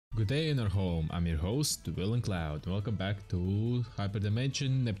Good day in our home. I'm your host, VillainCloud. Welcome back to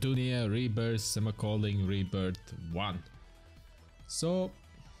Hyperdimension Neptunia Rebirth Semicolon Rebirth 1. So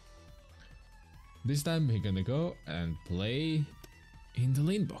this time we're gonna go and play in the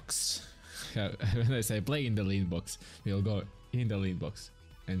lean box. When I say play in the lean box, we'll go in the lean box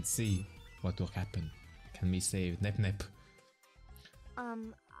and see what will happen. Can we save Nep Nep?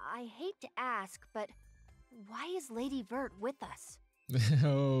 I hate to ask, but why is Lady Vert with us?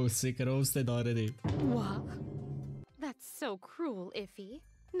 Oh, sick roasted already. What? That's so cruel, Iffy.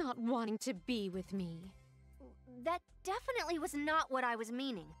 Not wanting to be with me. That definitely was not what I was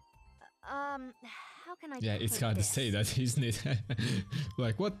meaning. How can I Yeah, it's put hard this? to say that, isn't it?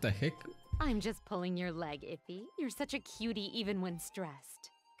 Like, what the heck? I'm just pulling your leg, Iffy. You're such a cutie even when stressed.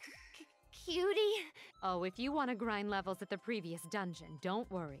 Cutie? Oh, if you want to grind levels at the previous dungeon, don't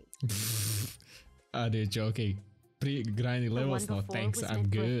worry. Are you joking? Grinding levels? No, thanks, I'm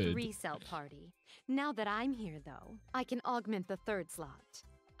good. 3-cell party. Now that I'm here, though, I can augment the third slot.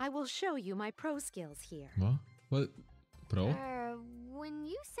 I will show you my pro skills here. What? What? Pro? When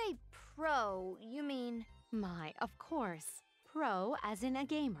you say pro, you mean... My, of course. Pro as in a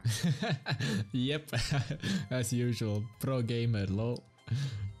gamer. Yep, as usual. Pro gamer, lol.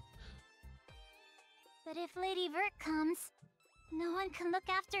 But if Lady Vert comes, no one can look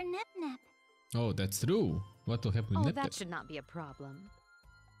after Nep Nep. Oh, that's true. What will happen Oh, with that should not be a problem.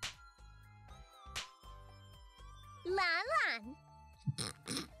 Lan Lan!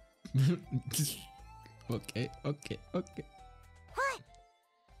 Okay. What?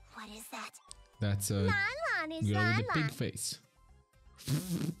 What is that? That's a Lan Lan is girl Lan with a Lan. pig face.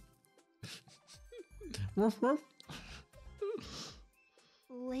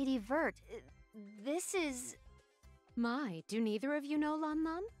 Lady Vert, this is... My, do neither of you know Lan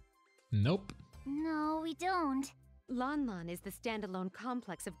Lan? Nope. No, we don't. Lan Lan is the standalone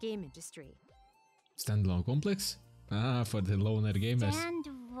complex of game industry. Standalone complex? Ah, for the loner gamers. And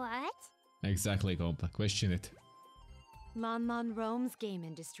what? Exactly, Compa. Question it. Lan Lan roams game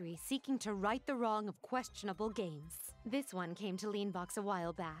industry, seeking to right the wrong of questionable games. This one came to Leanbox a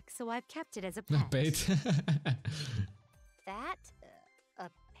while back, so I've kept it as a pet. Bait. that...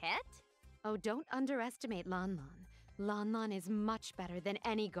 a pet? Oh, don't underestimate Lan Lan. Lan Lan is much better than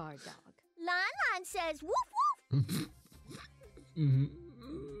any guard dog. Lan Lan says woof woof!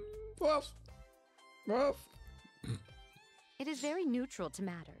 Woof. Woof. It is very neutral to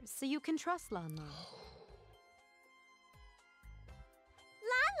matters, so you can trust Lan Lan.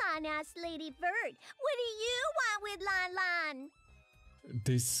 Lan Lan asked Lady Vert, what do you want with Lan Lan?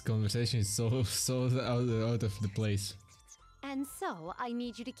 This conversation is so out of the place. And so, I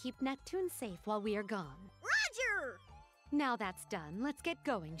need you to keep Neptune safe while we are gone. Roger! Now that's done, let's get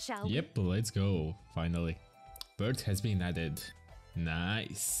going, shall we? Yep, let's go. Finally. Bird has been added.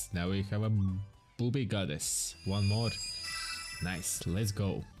 Nice. Now we have a booby goddess. One more. Nice, let's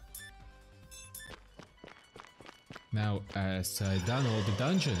go. Now, as I've done all the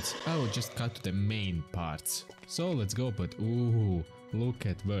dungeons, I will just cut to the main parts. So let's go, but ooh, look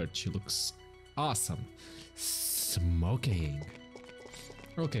at Vert, she looks awesome. Smoking.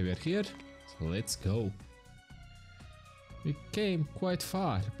 Okay, we're here, so let's go. We came quite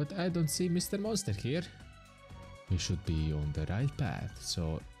far, but I don't see Mr. Monster here. We should be on the right path,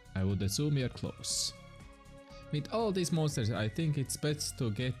 so I would assume we are close. With all these monsters, I think it's best to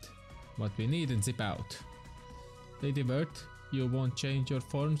get what we need and zip out. Lady Vert, you won't change your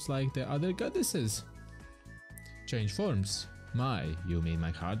forms like the other goddesses. Change forms? My, you mean my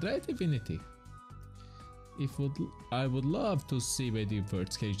hard drive divinity? I would love to see Lady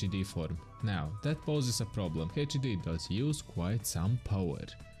Vert's HDD form. Now, that poses a problem. HDD does use quite some power.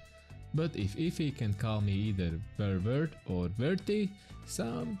 But if Iffy can call me either Vert or Verty,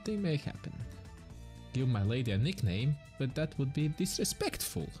 something may happen. Give my lady a nickname, but that would be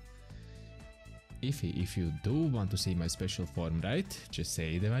disrespectful. Iffy, if you do want to see my special form, right? Just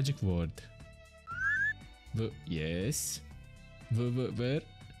say the magic word. Yes. Where?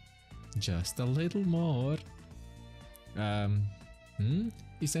 Just a little more.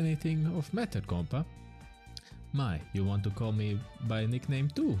 Is anything of matter, compa? My, you want to call me by nickname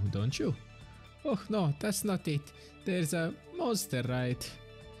too, don't you? Oh no, that's not it. There's a monster right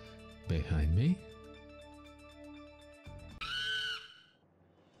behind me.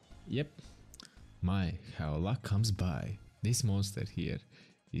 Yep. My, how luck comes by. This monster here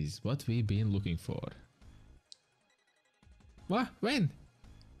is what we've been looking for. What? When?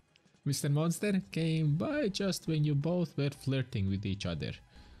 Mr. Monster came by just when you both were flirting with each other.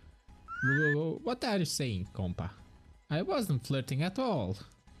 What are you saying, compa? I wasn't flirting at all.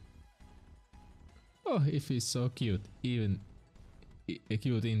 Oh, if he's so cute, even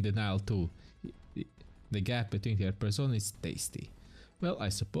cute in denial too. The gap between their persona is tasty. Well, I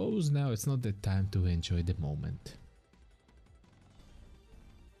suppose now it's not the time to enjoy the moment.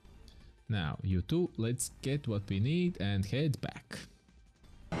 Now, you two, let's get what we need and head back.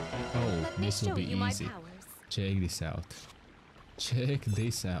 Oh, this will be easy. Check this out. Check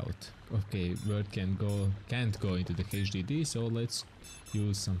this out. Okay, Word can't go into the HDD, so let's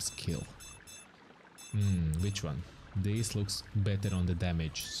use some skill. Which one? This looks better on the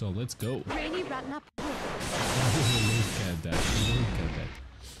damage, so let's go. Rainy rotten up. Look at that, look at that.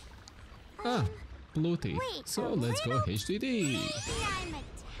 Ah, blue tea. So let's go HDD. I'm a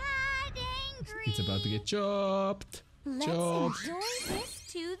tad angry. It's about to get chopped. Let's Chopped. enjoy this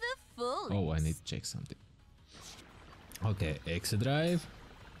to the fullest. Oh, I need to check something. Okay, extra drive.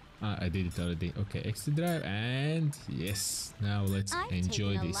 Ah, I did it already. Okay, extra drive, and yes. Now let's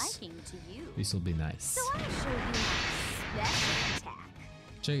enjoy this. This will be nice. So I'll show you my special attack.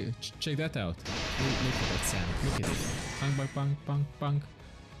 Check that out. Look at that sound. Look at it. Punk, punk, punk, punk, punk.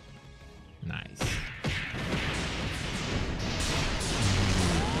 Nice.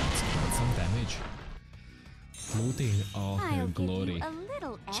 That's some damage. Floating in all her glory. I'll give you a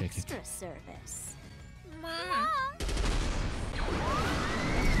little Check extra it. service.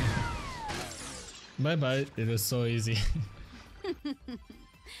 Bye bye. It was so easy.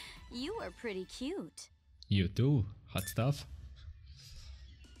 You are pretty cute. You too. Hot stuff.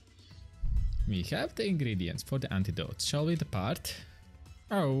 We have the ingredients for the antidote. Shall we depart?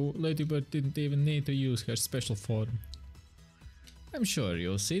 Oh, Ladybird didn't even need to use her special form. I'm sure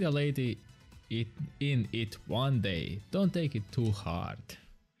you'll see the lady in it one day. Don't take it too hard.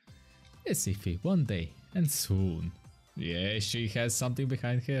 Yes, Iffy, one day. And soon. Yeah, she has something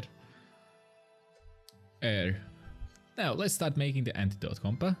behind her. Now, let's start making the antidote,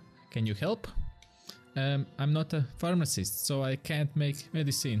 Compa. Can you help? I'm not a pharmacist, so I can't make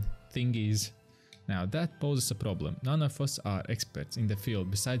medicine thingies. Now, that poses a problem. None of us are experts in the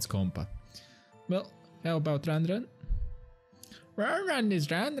field besides Compa. Well, how about Ranran? Ranran is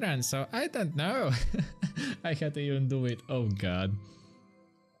Ranran, so I don't know. I had to even do it. Oh god.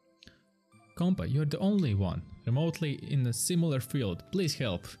 Compa, you're the only one remotely in a similar field. Please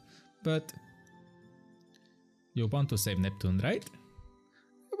help. But you want to save Neptune, right?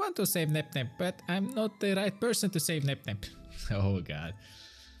 I want to save Nep-Nep, but I'm not the right person to save Nep-Nep. Oh god.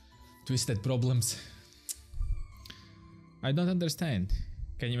 Twisted problems. I don't understand.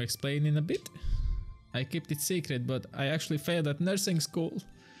 Can you explain in a bit? I kept it secret, but I actually failed at nursing school.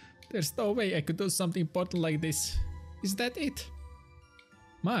 There's no way I could do something important like this. Is that it?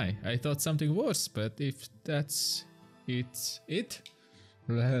 My, I thought something worse, but if that's it?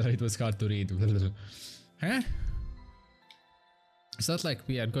 It was hard to read. Huh? It's not like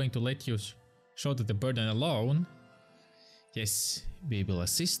we are going to let you shoulder the burden alone. Yes, we will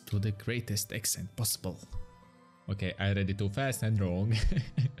assist to the greatest extent possible. Okay, I read it too fast and wrong.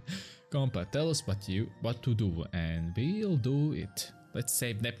 Compa, tell us what to do and we'll do it. Let's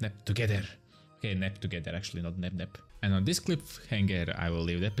save Nep-Nep together. Okay, Nep together, actually not Nep-Nep. And on this cliffhanger, I will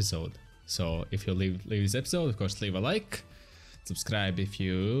leave the episode. So if you leave this episode, of course, leave a like, subscribe if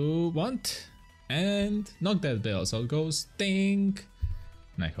you want, and knock that bell so it goes ding.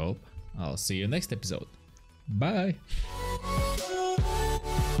 And I hope I'll see you next episode. Bye!